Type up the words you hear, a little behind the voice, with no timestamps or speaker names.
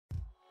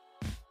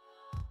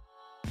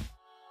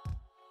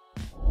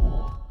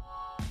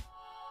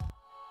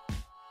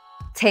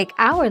Take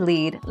our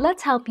lead,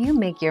 let's help you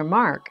make your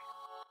mark.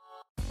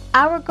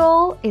 Our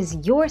goal is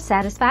your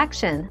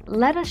satisfaction.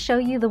 Let us show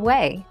you the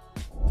way.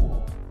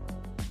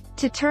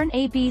 To turn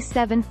a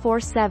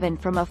B747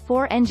 from a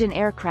 4-engine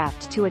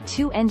aircraft to a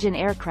 2-engine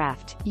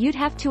aircraft, you'd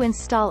have to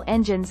install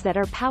engines that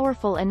are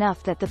powerful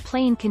enough that the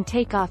plane can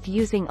take off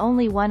using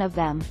only one of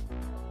them.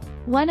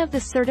 One of the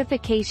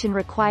certification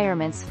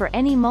requirements for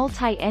any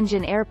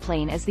multi-engine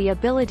airplane is the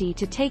ability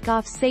to take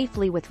off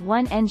safely with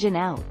one engine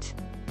out.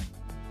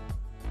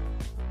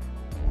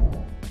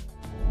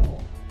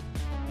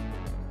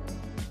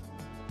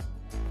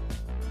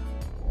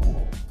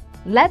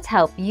 Let's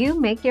help you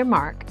make your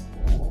mark.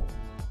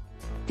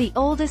 The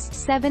oldest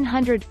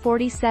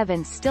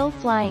 747 still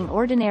flying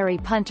ordinary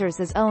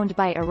punters is owned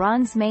by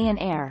Iran's Mahan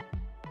Air.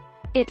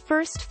 It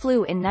first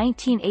flew in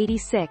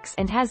 1986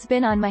 and has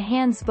been on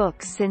Mahan's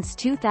books since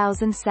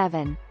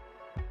 2007.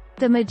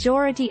 The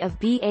majority of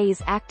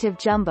BA's active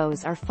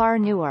jumbos are far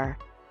newer.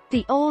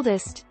 The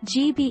oldest,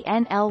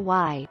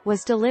 GBNLY,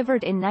 was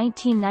delivered in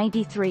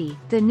 1993,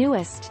 the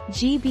newest,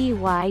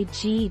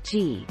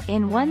 GBYGG,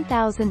 in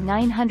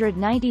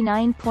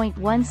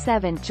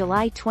 1999.17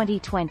 July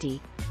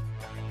 2020.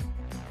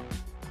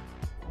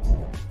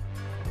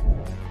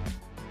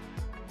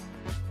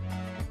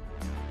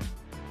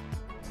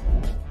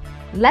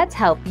 Let's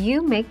help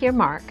you make your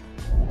mark.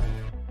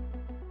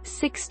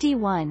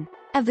 61.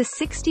 Of the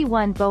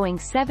 61 Boeing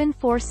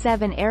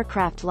 747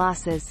 aircraft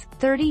losses,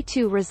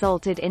 32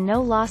 resulted in no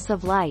loss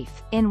of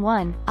life, in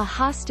one, a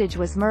hostage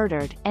was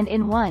murdered, and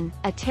in one,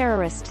 a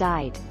terrorist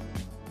died.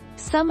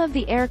 Some of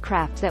the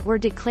aircraft that were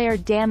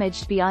declared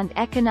damaged beyond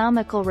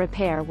economical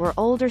repair were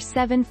older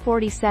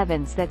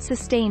 747s that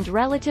sustained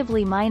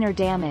relatively minor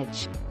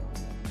damage.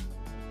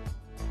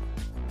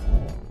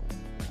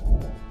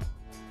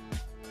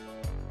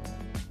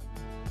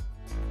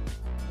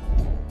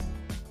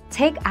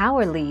 Take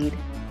our lead.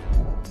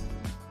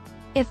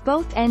 If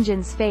both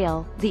engines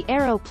fail, the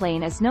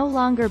aeroplane is no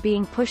longer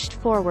being pushed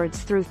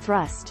forwards through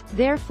thrust,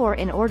 therefore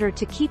in order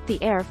to keep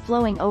the air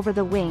flowing over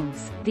the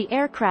wings, the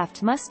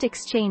aircraft must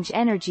exchange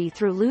energy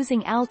through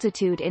losing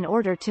altitude in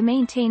order to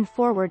maintain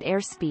forward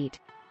airspeed.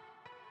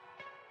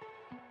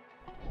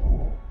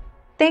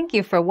 Thank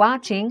you for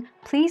watching.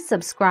 Please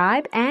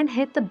subscribe and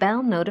hit the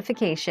bell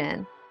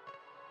notification.